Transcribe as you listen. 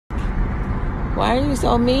Why are you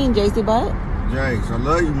so mean, JC Butt? Jace, I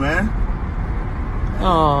love you, man.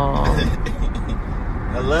 Aww.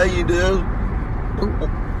 I love you, dude.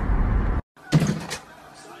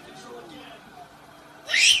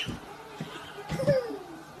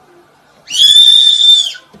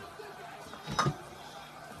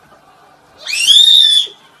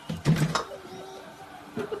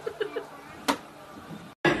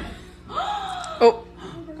 Oh.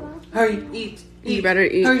 Hurry, eat. You better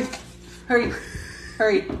eat. Hurry, hurry,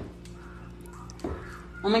 hurry.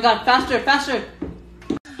 Oh my God, faster, faster.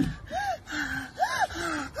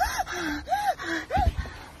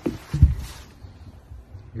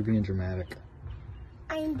 You're being dramatic.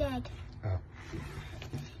 I'm dead. Oh.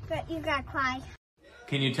 But you got quiet.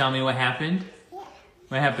 Can you tell me what happened? Yeah.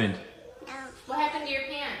 What happened? No. What happened to your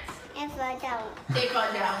pants? If I don't. They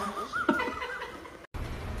fell down.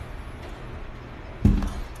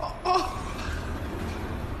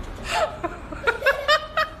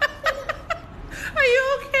 Are you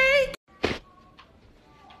okay?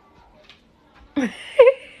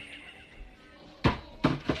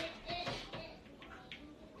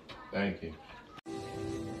 Thank you.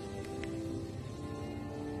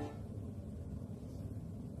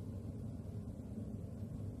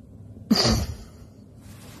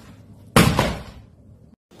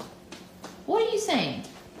 What are you saying?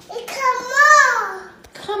 Come on.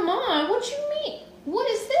 Come on, what you mean? What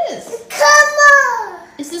is this? Come on.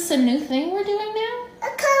 Is this a new thing we're doing now?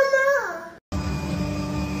 Come on.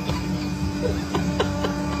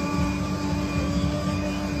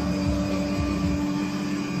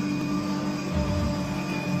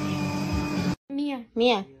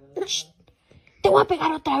 Mía. Shh. Te voy a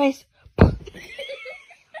pegar otra vez.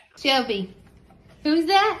 Shelby, who's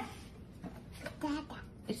that? Dada.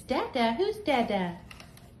 It's Dada. Who's Dada?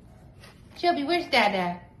 Shelby, where's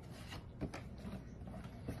Dada?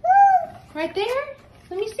 Right there?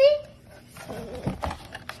 Let me see.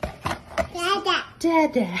 Dada.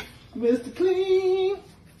 Dada. Mr. Clean.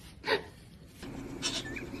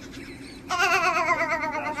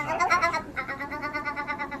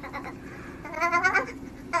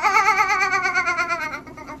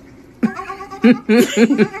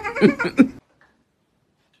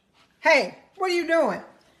 Hey, what are you doing?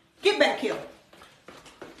 Get back here.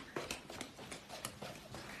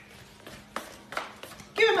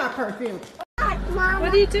 Give me my perfume. Mama,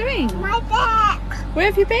 What are you doing? my back. Where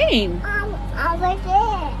have you been? Over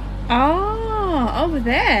there. Oh, over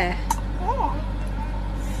there. Yeah.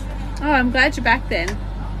 Oh, I'm glad you're back then.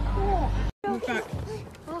 Yeah.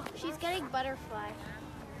 Oh, she's getting butterfly.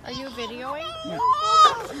 Are you videoing?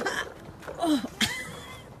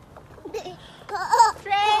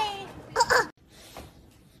 Trey.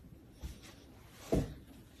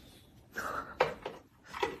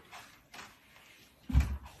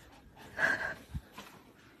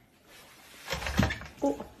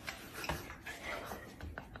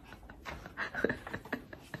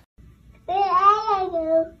 Where are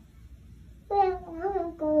you? Where are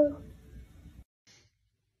you?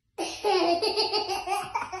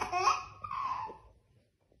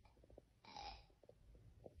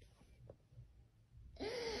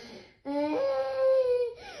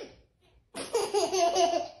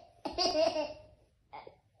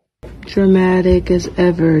 Dramatic as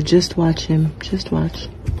ever. Just watch him. Just watch.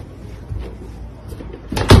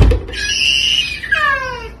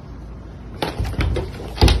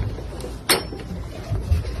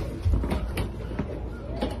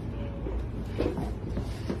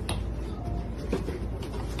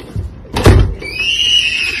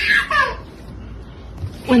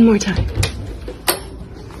 One more time.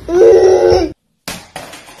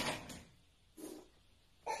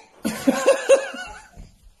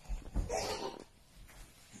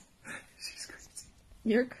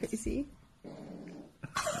 You're crazy.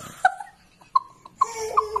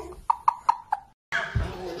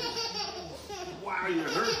 Wow, you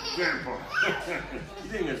hurt Grandpa. You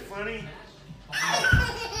think it's funny?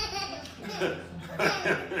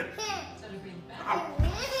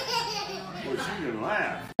 Well, she can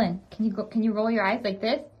laugh. Can you roll your eyes like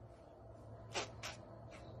this?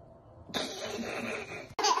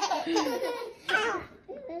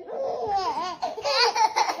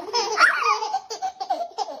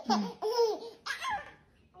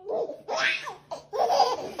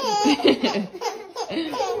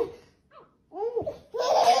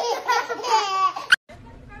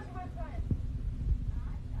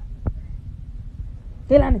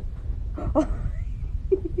 Delane.